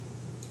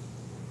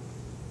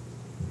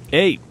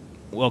Hey,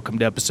 welcome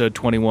to episode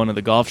 21 of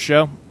The Golf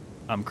Show.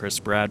 I'm Chris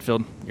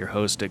Bradfield, your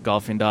host at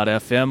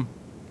golfing.fm.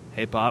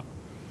 Hey, Pop.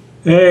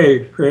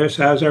 Hey, Chris,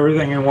 how's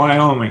everything in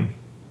Wyoming?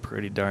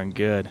 Pretty darn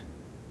good.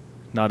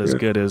 Not as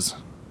good as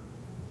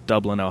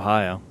Dublin,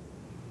 Ohio.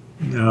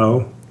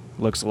 No.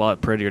 Looks a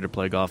lot prettier to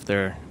play golf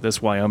there. This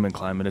Wyoming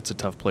climate, it's a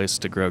tough place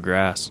to grow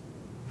grass.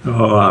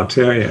 Oh, I'll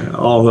tell you,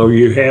 although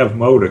you have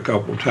mowed a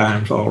couple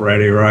times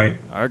already, right?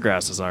 Our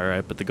grass is all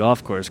right, but the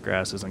golf course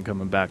grass isn't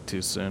coming back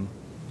too soon.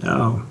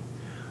 No.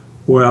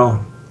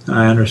 Well,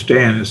 I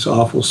understand it's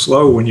awful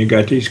slow when you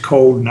got these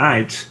cold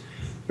nights.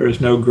 There's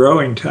no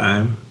growing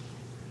time.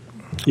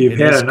 You've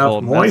had enough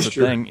cold, moisture. That's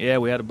the thing. Yeah,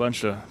 we had a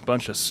bunch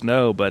of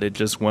snow, but it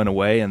just went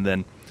away, and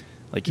then,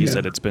 like you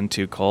said, it's been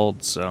too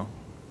cold, so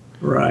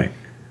right.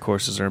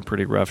 Courses are in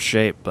pretty rough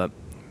shape. But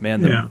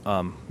man, the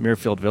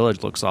Muirfield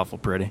Village looks awful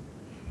pretty.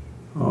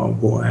 Oh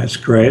boy, that's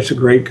great. It's a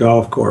great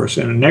golf course,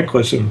 and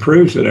Nicholas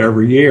improves it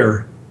every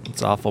year.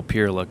 It's awful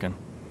pure looking.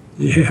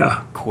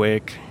 Yeah.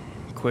 Quick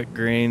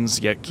greens,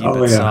 yet keep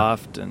it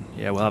soft, and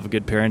we'll have a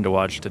good pairing to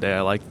watch today.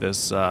 I like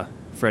this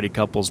Freddie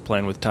Couples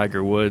playing with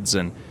Tiger Woods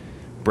and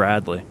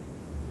Bradley.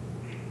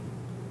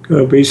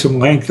 Could be some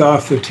length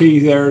off the tee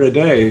there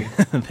today.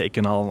 They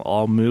can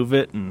all move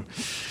it, and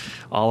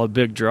all a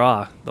big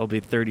draw. They'll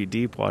be 30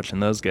 deep watching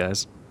those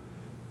guys.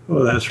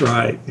 Well, that's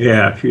right.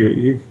 Yeah, if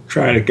you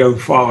try to go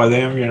follow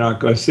them, you're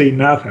not going to see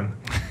nothing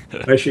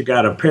unless you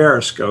got a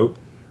periscope.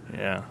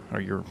 Yeah,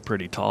 or you're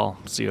pretty tall,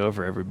 see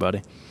over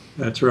everybody.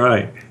 That's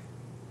right.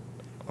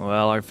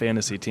 Well, our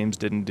fantasy teams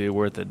didn't do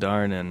worth a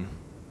darn in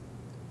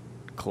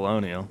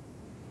Colonial.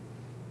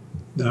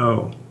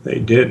 No, they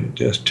didn't.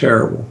 Just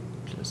terrible.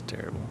 Just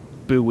terrible.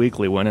 Boo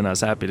Weekly winning. I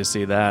was happy to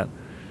see that.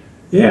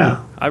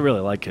 Yeah. I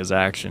really like his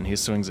action. He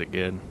swings it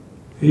good.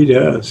 He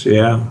does,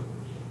 yeah.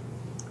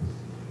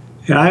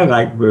 Yeah, I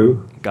like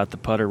Boo. Got the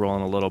putter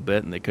rolling a little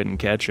bit, and they couldn't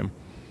catch him.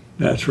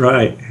 That's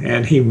right.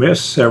 And he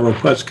missed several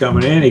putts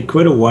coming in. He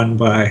could have won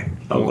by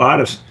a lot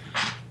of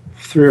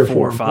 3 or 4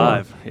 or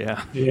 5.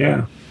 Yeah.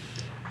 Yeah.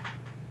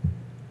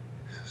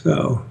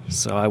 So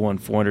I won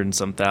 400 and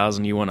some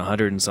thousand. You won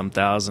 100 and some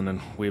thousand, and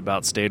we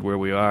about stayed where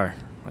we are.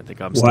 I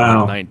think I'm still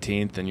in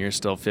 19th, and you're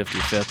still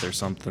 55th or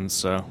something.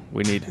 So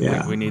we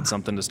need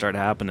something to start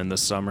happening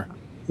this summer.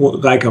 Well,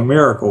 like a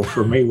miracle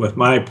for me with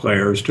my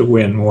players to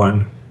win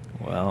one.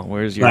 Well,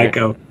 where's your like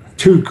a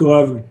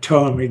 2-glove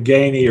Tommy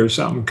Gainey or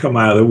something come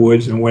out of the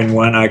woods and win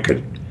one? I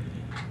could.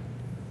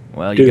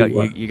 Well, you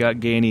got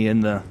Gainey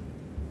in the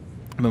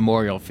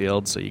Memorial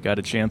Field, so you got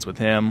a chance with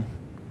him.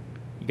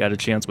 You got a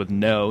chance with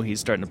No. He's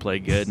starting to play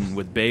good, and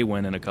with Bay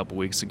winning a couple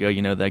weeks ago,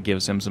 that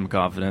gives him some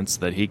confidence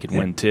that he can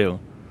win too.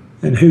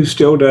 And who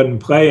still doesn't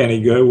play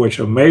any good, which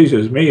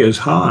amazes me, is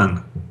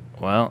Hahn.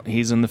 Well,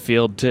 he's in the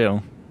field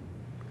too.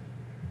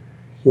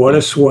 What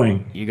a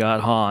swing! You got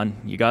Hahn.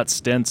 You got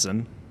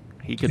Stinson.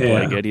 He could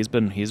play good. He's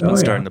been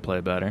starting to play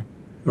better.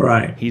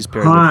 Right. He's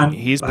paired Hahn.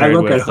 He's I paired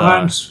look with at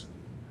Hahn's.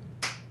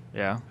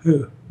 Yeah.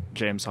 Who?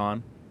 James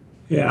Hahn.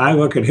 Yeah, I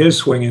look at his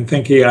swing and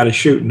think he ought to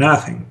shoot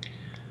nothing.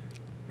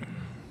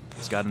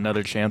 He's got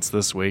another chance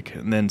this week.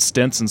 And then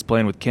Stinson's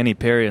playing with Kenny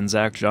Perry and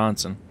Zach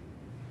Johnson.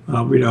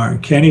 I'll be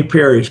darned. Kenny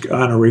Perry's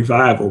on a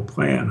revival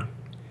plan.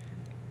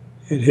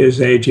 At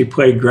his age, he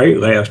played great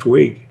last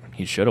week.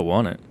 He should have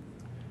won it.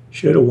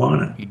 Should have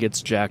won it. He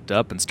gets jacked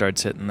up and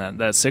starts hitting that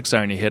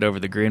 6-iron he hit over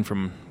the green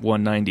from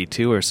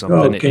 192 or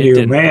something. Oh, can you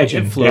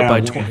imagine? It flew up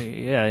by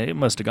 20. Yeah, it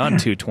must have gone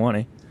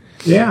 220.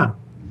 Yeah.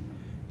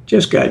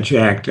 Just got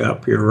jacked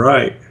up. You're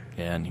right.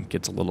 Yeah, and he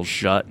gets a little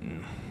shut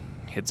and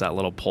hits that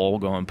little pole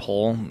going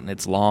pole, and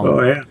it's long.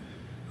 Oh, yeah.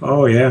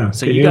 Oh, yeah.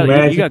 So Can you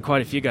imagine? got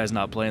quite a few guys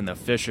not playing. The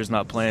Fisher's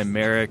not playing.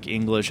 Merrick,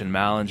 English, and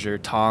Mallinger.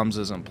 Toms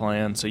isn't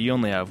playing. So you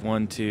only have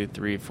 1, 2,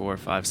 3, 4,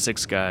 5,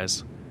 6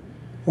 guys.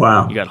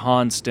 Wow. You got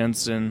Hahn,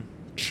 Stinson,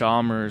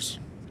 Chalmers,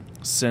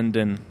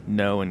 Sinden,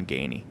 No, and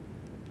Gainey.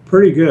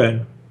 Pretty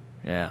good.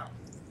 Yeah.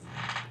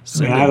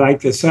 I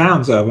like the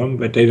sounds of them,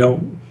 but they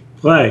don't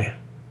play.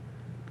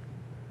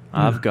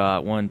 I've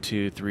got 1,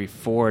 2, 3,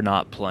 4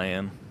 not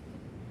playing.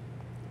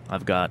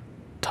 I've got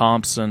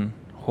Thompson,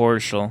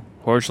 Horschel.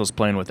 Horschel's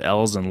playing with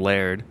Els and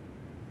Laird.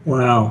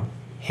 Wow.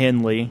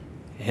 Henley's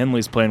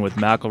playing with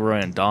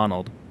McElroy and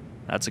Donald.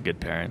 That's a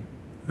good pairing.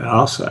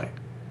 I'll say.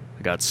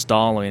 I got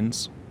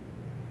Stallings,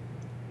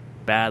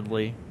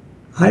 Badley.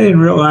 I didn't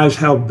realize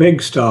how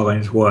big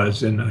Stallings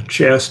was in the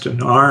chest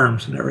and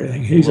arms and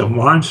everything. He's a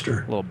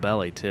monster. Little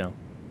belly, too.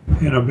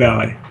 In a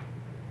belly.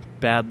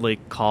 Badley,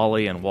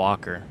 Colley, and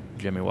Walker.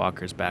 Jimmy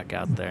Walker's back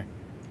out there.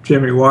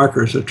 Jimmy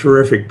Walker's a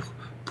terrific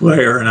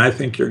player, and I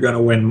think you're going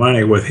to win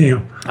money with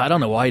him. I don't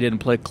know why he didn't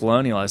play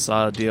Colonial. I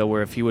saw a deal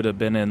where if he would have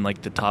been in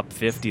like the top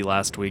 50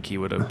 last week, he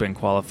would have been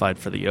qualified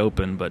for the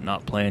Open, but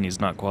not playing,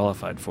 he's not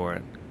qualified for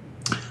it.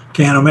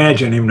 Can't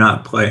imagine him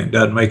not playing.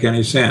 Doesn't make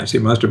any sense. He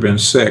must have been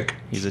sick.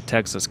 He's a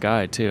Texas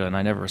guy, too, and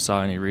I never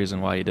saw any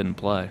reason why he didn't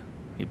play.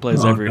 He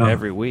plays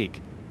every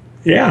week.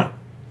 Yeah.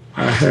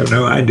 I have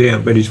no idea,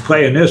 but he's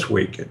playing this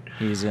week at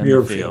He's in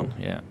Muirfield. the field,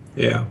 yeah.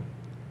 Yeah.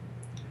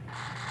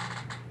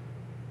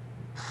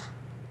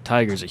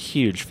 Tiger's a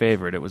huge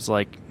favorite. It was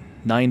like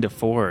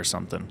 9-4 or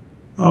something.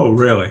 Oh,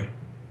 really?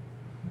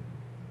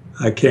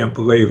 I can't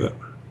believe it.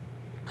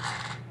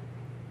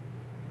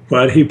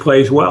 But he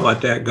plays well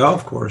at that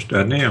golf course,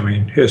 doesn't he? I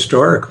mean,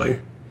 historically.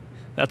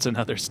 That's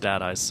another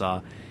stat I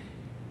saw.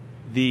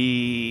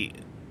 The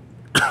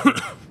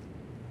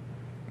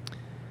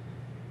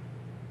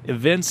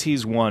events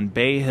he's won: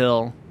 Bay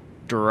Hill,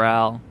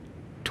 Doral,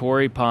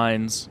 Torrey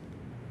Pines,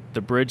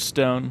 the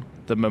Bridgestone,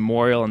 the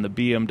Memorial, and the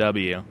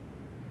BMW.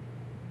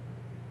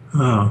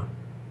 Oh.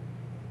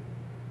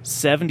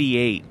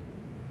 78.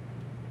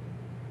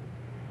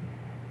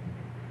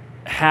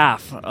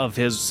 Half of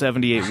his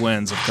 78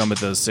 wins have come at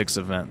those 6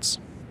 events.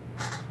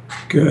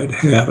 Good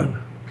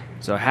heaven.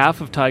 So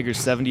half of Tiger's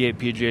 78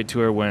 PGA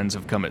Tour wins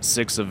have come at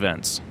 6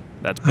 events.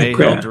 That's Bay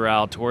Hill,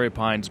 Doral, Torrey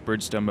Pines,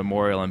 Bridgestone,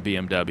 Memorial, and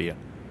BMW.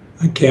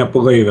 I can't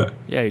believe it.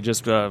 Yeah, he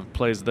just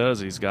plays those.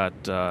 He's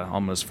got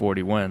almost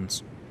 40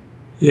 wins.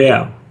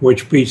 Yeah,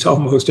 which beats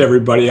almost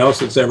everybody else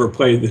that's ever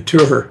played the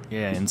tour.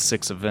 Yeah, in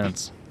 6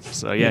 events.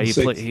 So yeah,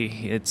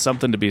 it's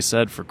something to be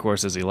said for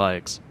courses he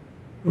likes.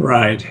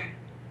 Right.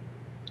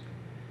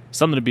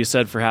 Something to be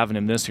said for having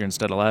him this year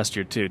instead of last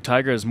year, too.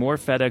 Tiger has more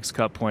FedEx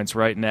Cup points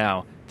right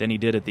now than he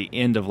did at the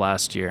end of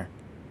last year.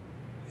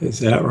 Is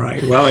that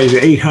right? Well, he's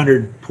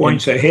 800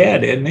 points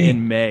ahead, isn't he?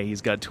 In May,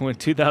 he's got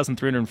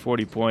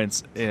 2,340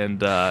 points, and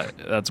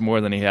that's more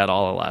than he had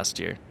all of last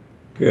year.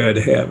 Good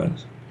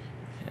heavens.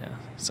 Yeah,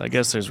 so I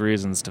guess there's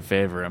reasons to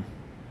favor him.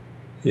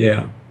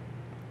 Yeah.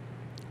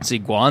 See,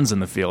 Guan's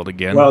in the field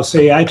again. Well,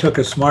 see, I took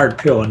a smart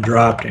pill and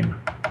dropped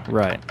him.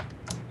 Right.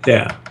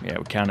 Yeah. Yeah,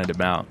 we counted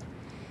him out.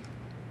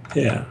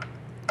 Yeah.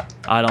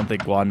 I don't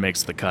think Guan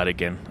makes the cut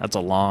again. That's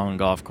a long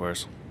golf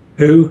course.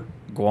 Who?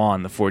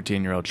 Guan, the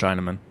 14-year-old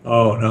Chinaman.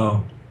 Oh,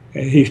 no.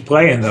 He's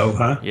playing, though,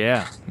 huh?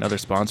 Yeah, another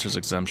sponsor's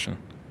exemption.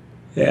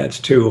 Yeah, it's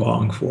too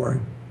long for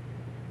him.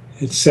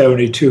 It's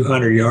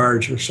 7,200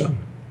 yards or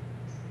something.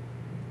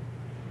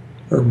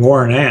 Or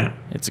more than that.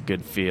 It's a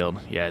good field.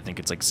 Yeah, I think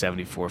it's like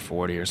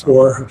 7440 or something.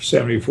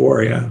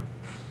 474, yeah.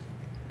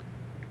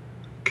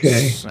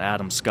 Okay.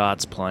 Adam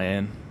Scott's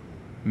playing.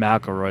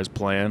 McIlroy's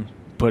playing.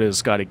 Put his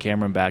Scotty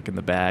Cameron back in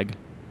the bag.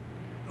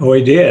 Oh,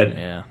 he did?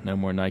 Yeah, no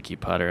more Nike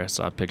putter. I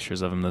saw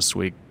pictures of him this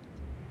week.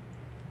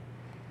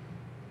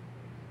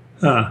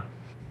 Huh.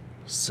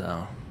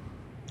 So.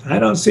 I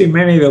don't see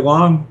many of the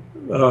long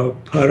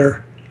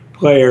putter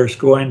players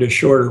going to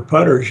shorter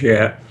putters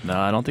yet. No,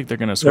 I don't think they're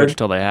going to switch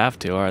till they have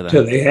to, are they?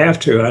 Till they have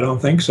to. I don't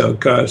think so,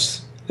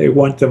 because they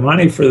want the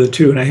money for the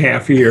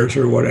 2.5 years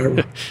or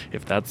whatever.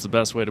 If that's the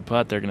best way to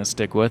putt, they're going to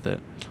stick with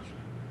it.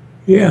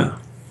 Yeah.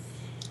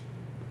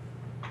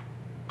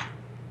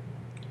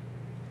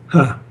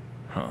 Huh.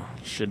 Oh,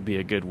 should be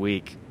a good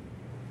week.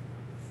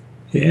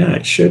 Yeah,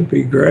 it should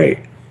be great.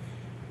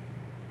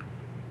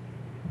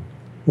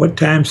 What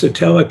time's the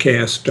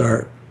telecast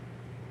start?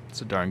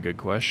 It's a darn good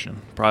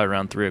question. Probably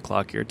around 3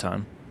 o'clock your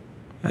time.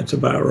 That's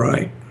about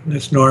right.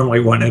 That's normally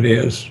when it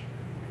is.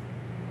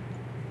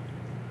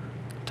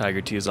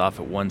 Tiger tees off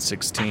at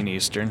 1:16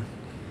 Eastern.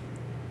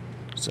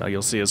 So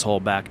you'll see his whole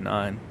back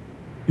 9.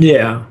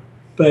 Yeah,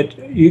 but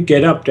you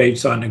get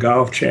updates on the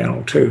Golf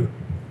Channel, too.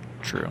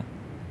 True.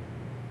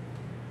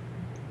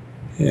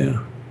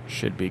 Yeah.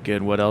 Should be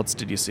good. What else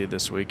did you see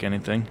this week?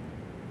 Anything?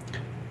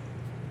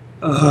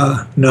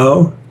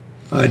 No,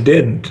 I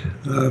didn't.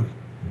 I've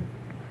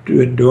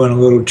been doing a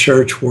little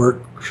church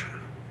work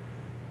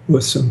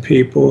with some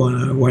people,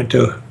 and I went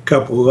to a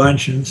couple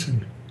luncheons,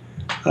 and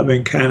I've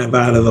been kind of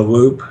out of the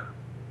loop.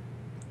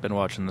 Been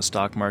watching the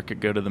stock market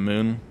go to the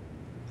moon?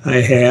 I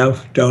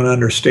have. Don't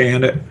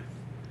understand it.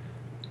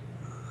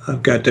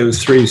 I've got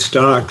those 3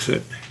 stocks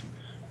that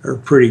are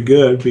pretty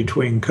good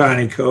between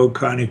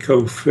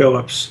Conoco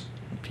Phillips,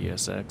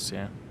 PSX,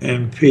 yeah.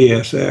 and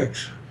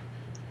PSX.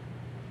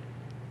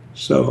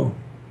 So,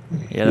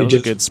 yeah, that was a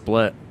good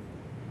split.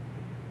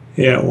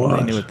 Yeah, it was.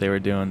 They knew what they were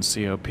doing.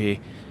 COP.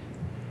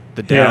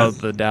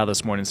 The Dow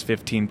this morning is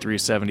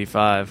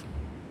 15,375.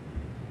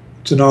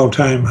 It's an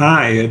all-time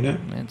high, isn't it?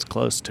 It's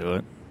close to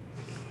it.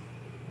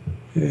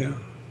 Yeah.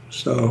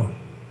 So,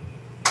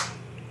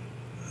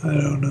 I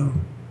don't know.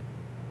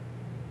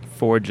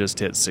 Ford just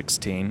hit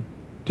 16.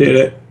 Did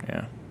it?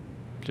 Yeah.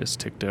 Just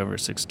ticked over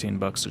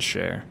 $16 a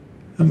share.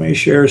 How many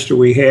shares do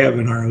we have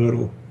in our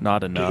little?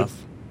 Not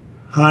enough.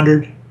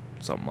 100?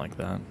 Something like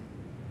that.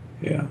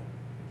 Yeah.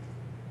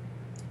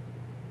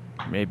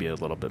 Maybe a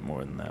little bit more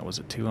than that. Was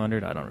it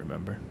 200? I don't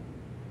remember.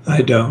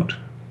 I don't.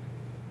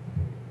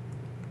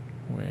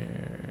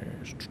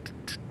 Where's...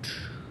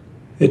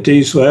 At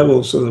these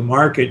levels of the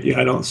market,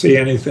 I don't see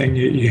anything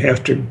you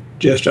have to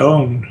just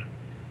own.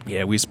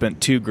 Yeah, we spent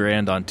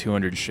 $2,000 on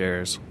 200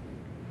 shares.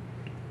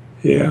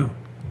 Yeah.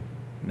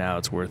 Now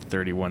it's worth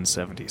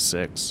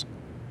 $31.76.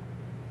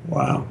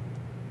 Wow.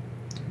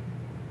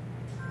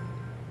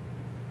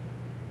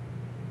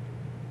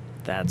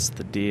 That's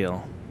the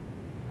deal.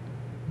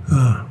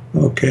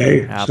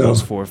 Okay.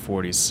 Apple's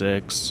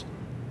 $4.46,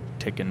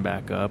 ticking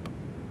back up.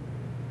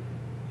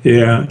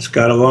 Yeah, it's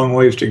got a long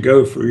ways to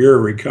go for your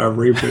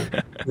recovery,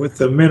 but with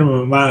the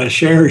minimum amount of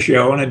shares you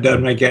own, it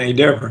doesn't make any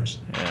difference.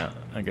 Yeah,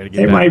 I got to They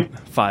get back. might,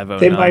 they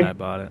 509, I might,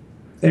 bought it.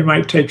 they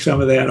might take some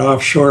of that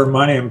offshore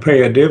money and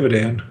pay a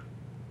dividend.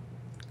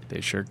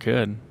 They sure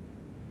could.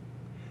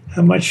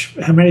 How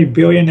many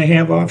billion they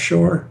have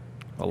offshore?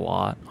 A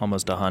lot.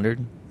 Almost 100.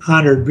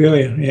 100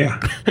 billion, yeah.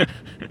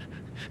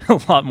 A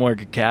lot more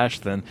cash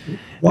than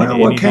Wonder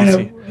any what kind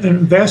DC. of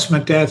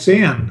investment that's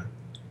in.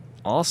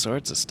 All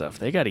sorts of stuff.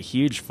 They got a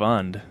huge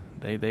fund.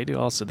 They do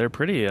also. They're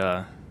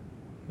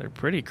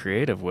pretty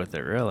creative with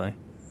it, really.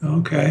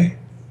 Okay.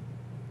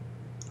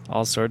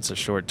 All sorts of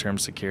short-term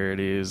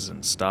securities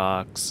and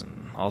stocks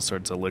and all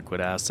sorts of liquid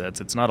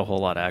assets. It's not a whole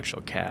lot of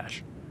actual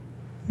cash.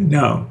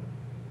 No.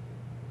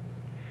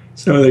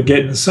 So they're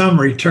getting some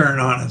return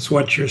on it, is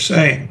what you're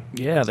saying.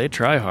 Yeah, they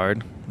try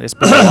hard. They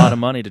spend a lot of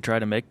money to try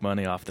to make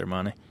money off their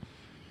money.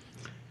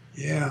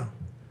 Yeah.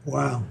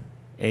 Wow.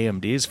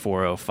 AMD's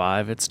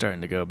 405. It's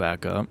starting to go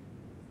back up.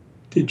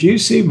 Did you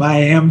see my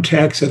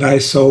MTEX that I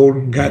sold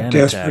and got Manatech.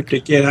 desperate to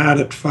get out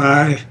at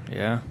 5?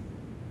 Yeah.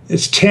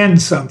 It's 10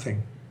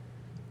 something.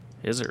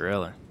 Is it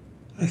really?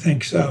 I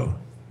think so.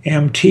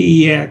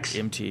 MTEX.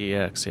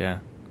 MTEX, yeah.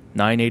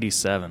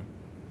 987.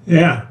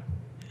 Yeah.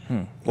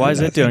 Why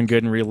is it doing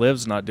good and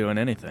Relive's not doing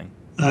anything?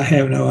 I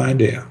have no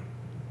idea.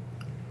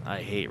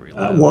 I hate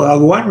Relive. Well,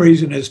 one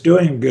reason it's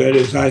doing good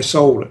is I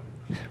sold it.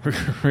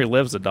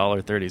 Relive's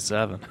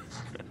 $1.37.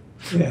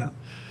 Yeah.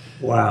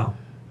 Wow.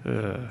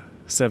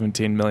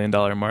 $17 million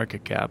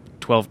market cap,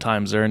 12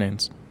 times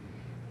earnings.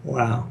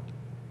 Wow.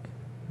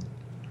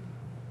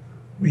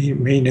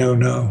 Me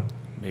no.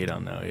 We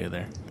don't know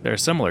either. They're a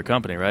similar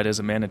company, right?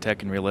 Isn't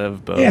Manatech and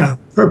Relive both? Yeah,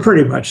 we're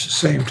pretty much the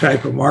same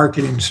type of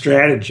marketing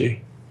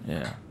strategy.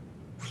 Yeah.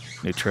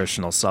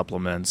 Nutritional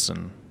supplements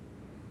and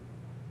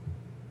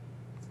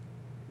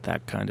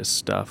that kind of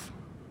stuff.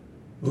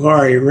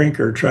 Laurie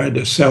Rinker tried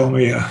to sell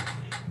me a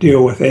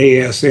deal with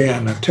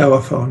ASN, a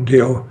telephone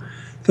deal,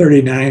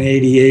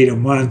 $39.88 a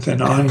month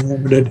and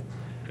unlimited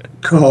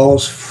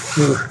calls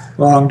for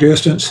long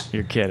distance.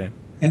 You're kidding.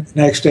 And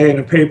the next day in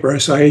the paper, I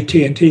saw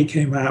AT&T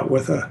came out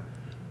with a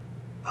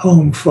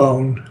home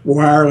phone,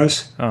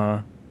 wireless,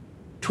 Uh-huh.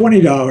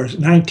 $20,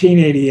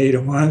 $19.88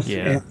 a month, Yeah.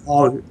 and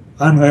all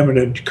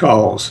unlimited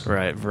calls.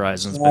 Right.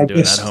 Verizon's I been doing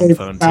that just home saved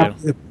phone a copy too.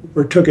 of the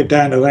paper, took it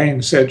down the lane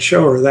and said,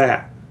 show her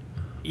that.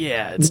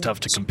 Yeah, it's tough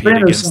to compete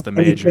Sprint or against the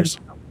somebody majors.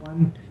 picked up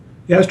one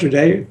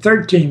yesterday,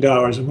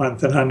 $13 a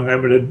month and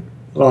unlimited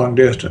long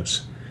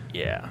distance.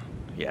 Yeah.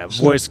 Yeah,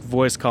 So-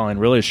 voice calling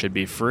really should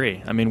be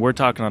free. I mean, we're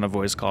talking on a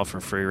voice call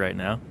for free right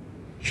now.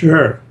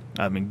 Sure.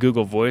 I mean,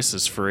 Google Voice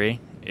is free.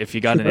 If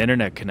you got an Sure.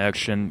 internet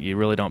connection, you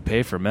really don't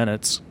pay for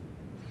minutes.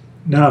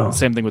 No.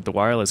 Same thing with the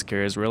wireless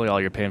carriers. Really, all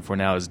you're paying for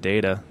now is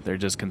data. They're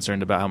just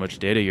concerned about how much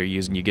data you're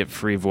using. You get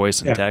free voice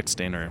and Yeah.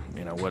 texting, or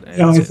what.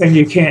 The only thing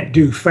you can't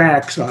do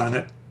fax on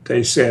it,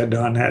 they said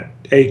on that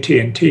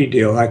AT&T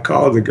deal. I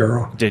called the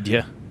girl Did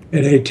you?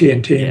 at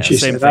AT&T, Yeah. and she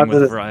Same said, thing other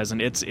with than-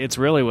 Verizon. It's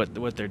really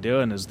what they're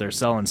doing is they're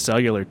selling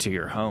cellular to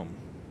your home.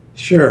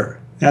 sure,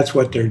 that's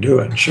what they're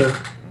doing. Sure.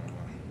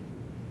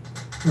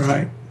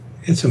 Right.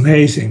 It's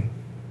amazing.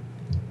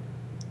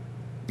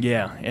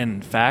 Yeah,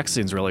 and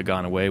faxing's really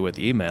gone away with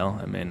email.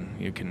 I mean,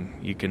 you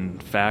can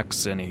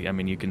fax any. I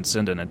mean, you can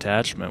send an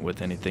attachment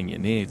with anything you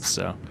need.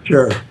 So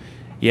Sure.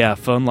 yeah,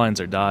 phone lines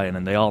are dying,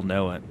 and they all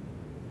know it.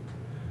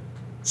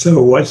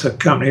 So what's a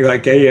company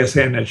like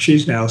ASN that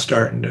she's now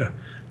starting to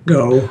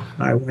go?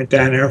 I went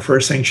down there.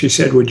 First thing she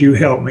said, would you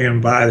help me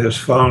and buy this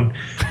phone,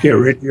 get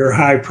rid of your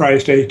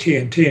high-priced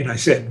AT&T? And I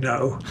said,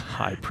 no.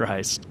 High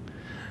priced.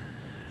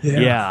 Yeah.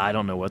 Yeah, I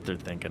don't know what they're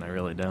thinking. I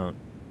really don't.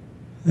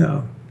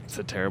 No, It's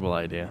a terrible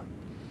idea.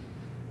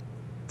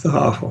 it's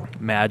awful.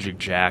 Magic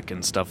Jack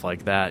and stuff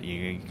like that.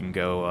 You can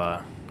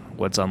go.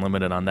 What's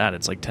unlimited on that?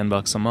 It's like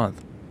 $10 a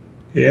month,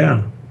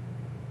 Yeah.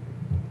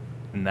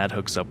 and that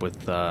hooks up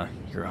with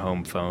your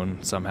home phone.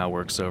 Somehow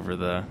works over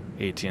the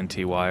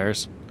AT&T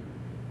wires.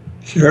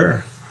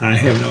 Sure. I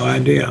have no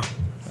idea.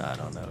 I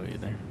don't know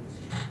either.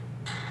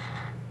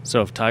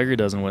 So if Tiger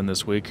doesn't win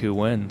this week, who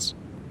wins?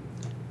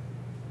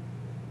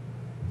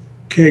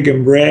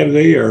 Keegan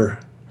Bradley or,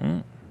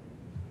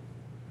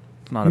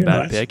 It's not a Yeah, bad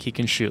that's- pick. He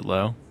can shoot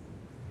low.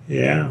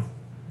 yeah.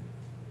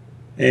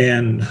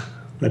 And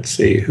let's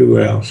see, who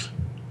else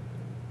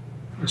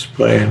is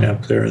playing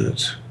up there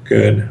that's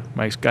good?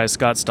 My guy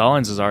Scott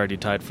Stallings is already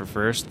tied for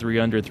first, 3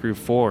 under through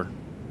 4.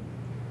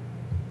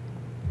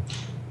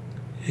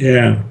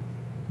 Yeah.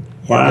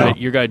 Wow.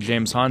 Your guy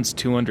James Hahn's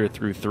 2 under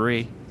through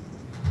 3.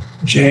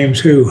 James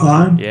who,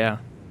 Hahn? Yeah.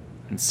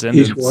 And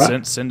He's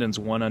what? Sinden's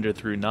 1 under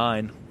through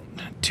 9,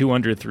 2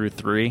 under through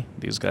 3.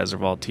 These guys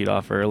have all teed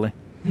off early.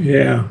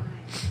 Yeah.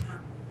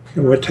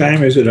 And what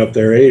time is it up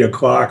there? 8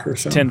 o'clock or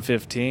something?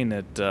 10:15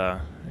 at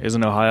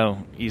isn't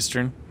Ohio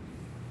Eastern.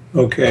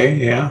 Okay,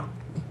 yeah.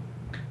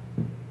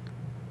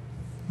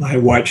 My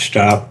watch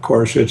stopped. Of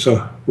course, it's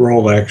a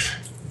Rolex.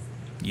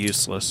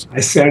 Useless. I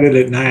set it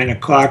at 9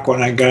 o'clock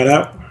when I got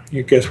up.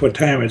 You guess what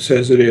time it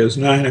says it is?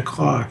 9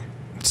 o'clock.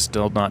 It's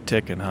still not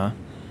ticking, huh?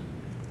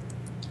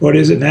 What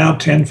is it now?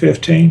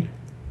 10:15?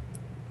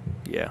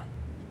 Yeah.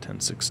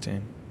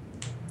 10:16.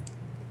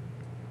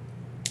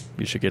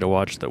 You should get a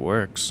watch that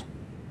works.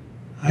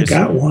 I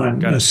got one,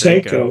 got a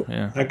Seiko.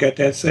 Yeah. I got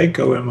that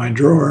Seiko in my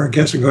drawer. I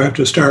guess I'm going to have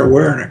to start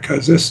wearing it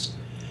because this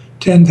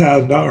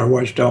 $10,000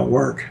 watch don't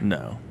work.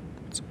 No,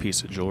 it's a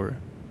piece of jewelry.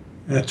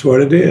 That's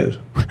what it is.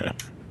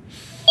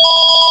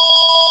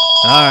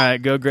 All right,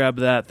 go grab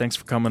that. Thanks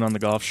for coming on the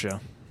golf show.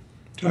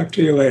 Talk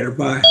to you later.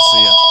 Bye.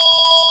 See ya.